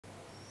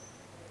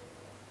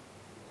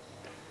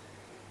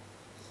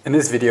In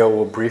this video,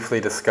 we'll briefly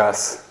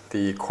discuss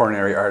the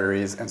coronary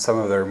arteries and some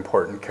of their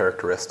important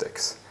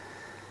characteristics.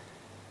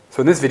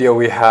 So in this video,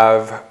 we've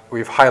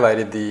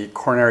highlighted the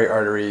coronary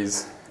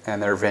arteries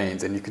and their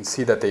veins, and you can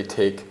see that they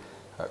take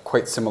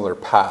quite similar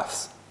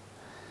paths.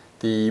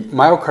 The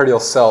myocardial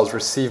cells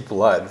receive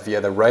blood via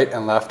the right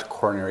and left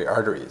coronary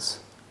arteries,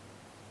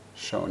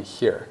 shown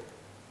here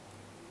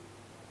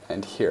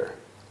and here.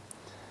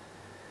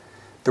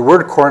 The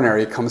word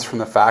coronary comes from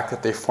the fact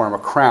that they form a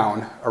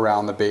crown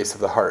around the base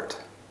of the heart.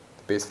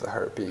 The base of the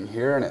heart being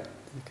here, and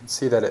you can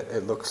see that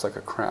it looks like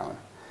a crown,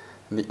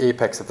 and the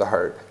apex of the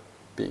heart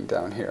being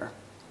down here.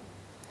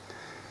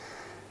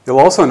 You'll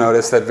also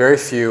notice that very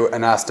few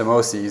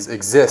anastomoses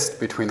exist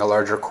between the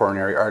larger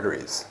coronary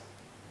arteries.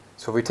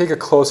 So if we take a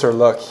closer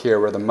look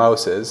here where the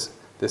mouse is,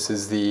 this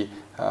is the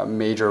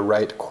major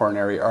right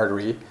coronary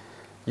artery,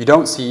 you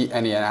don't see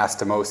any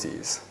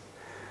anastomoses.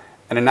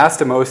 An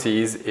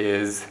anastomoses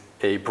is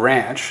a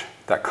branch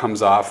that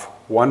comes off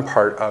one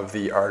part of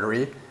the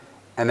artery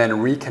and then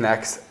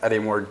reconnects at a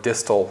more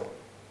distal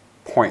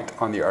point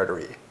on the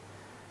artery.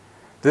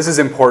 This is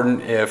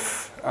important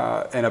if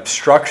an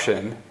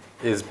obstruction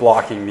is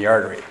blocking the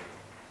artery.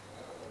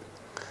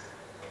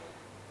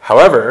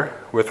 However,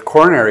 with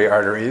coronary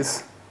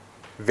arteries,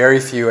 very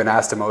few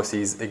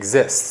anastomoses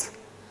exist.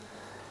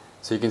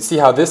 So you can see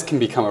how this can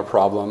become a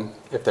problem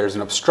if there's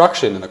an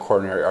obstruction in the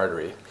coronary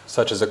artery,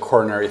 such as a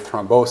coronary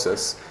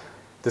thrombosis.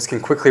 This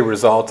can quickly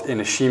result in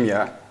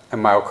ischemia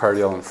and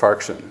myocardial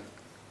infarction.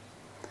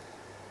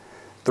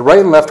 The right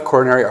and left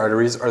coronary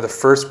arteries are the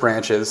first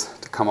branches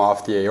to come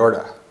off the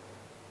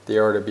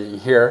aorta being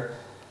here.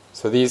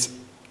 So these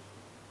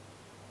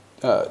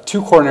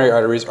two coronary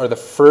arteries are the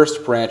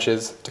first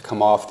branches to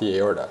come off the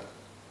aorta.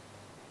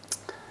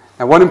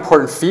 Now, one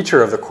important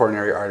feature of the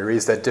coronary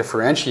arteries that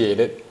differentiate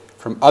it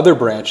from other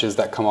branches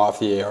that come off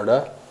the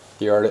aorta,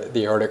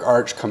 the aortic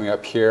arch coming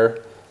up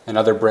here and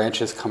other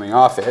branches coming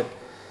off it,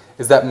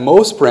 is that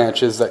most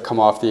branches that come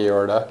off the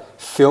aorta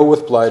fill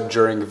with blood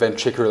during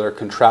ventricular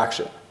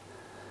contraction.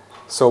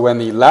 So when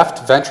the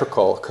left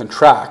ventricle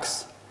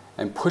contracts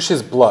and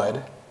pushes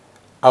blood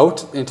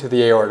out into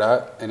the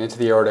aorta and into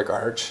the aortic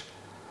arch,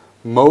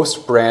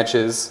 most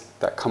branches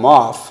that come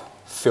off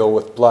fill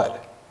with blood.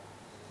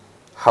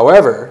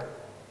 However,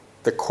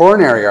 the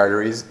coronary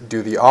arteries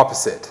do the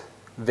opposite.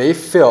 They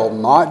fill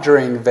not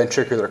during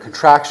ventricular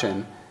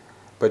contraction,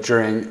 but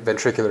during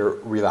ventricular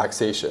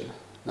relaxation.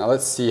 Now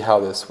let's see how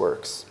this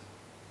works.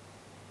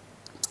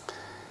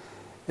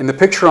 In the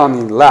picture on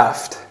the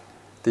left,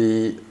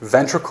 the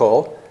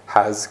ventricle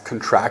has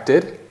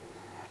contracted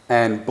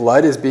and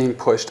blood is being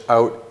pushed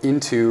out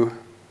into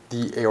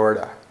the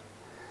aorta.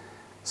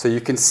 So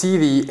you can see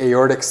the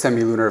aortic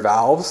semilunar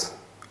valves.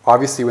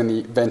 Obviously, when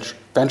the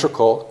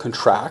ventricle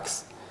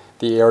contracts,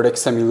 the aortic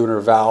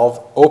semilunar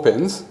valve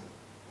opens.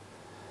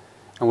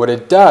 And what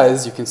it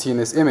does, you can see in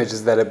this image,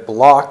 is that it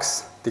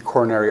blocks the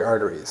coronary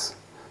arteries.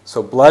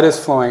 So blood is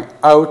flowing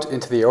out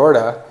into the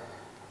aorta,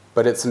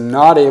 but it's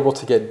not able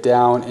to get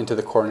down into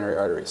the coronary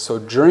arteries. So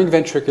during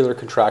ventricular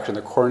contraction,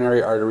 the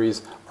coronary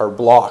arteries are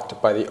blocked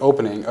by the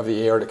opening of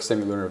the aortic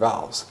semilunar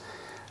valves.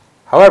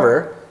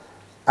 However,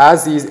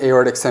 as these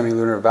aortic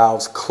semilunar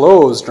valves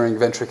close during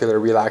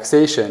ventricular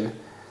relaxation,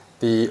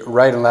 the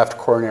right and left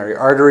coronary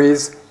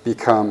arteries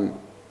become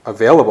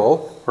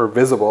available or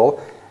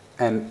visible,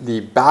 and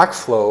the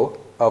backflow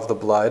of the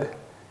blood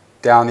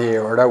down the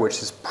aorta,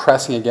 which is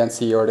pressing against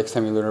the aortic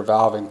semilunar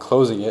valve and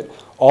closing it,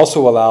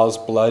 also allows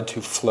blood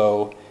to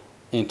flow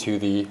into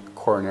the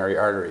coronary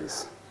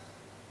arteries.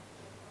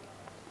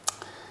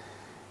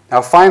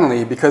 Now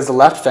finally, because the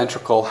left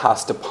ventricle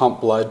has to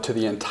pump blood to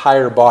the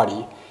entire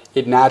body,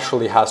 it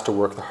naturally has to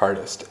work the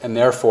hardest and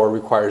therefore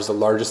requires the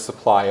largest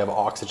supply of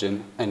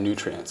oxygen and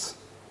nutrients.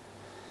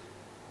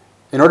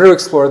 In order to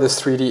explore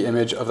this 3D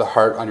image of the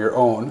heart on your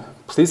own,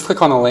 please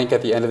click on the link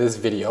at the end of this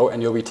video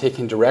and you'll be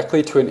taken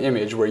directly to an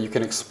image where you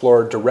can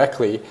explore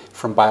directly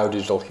from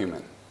BioDigital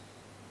Human.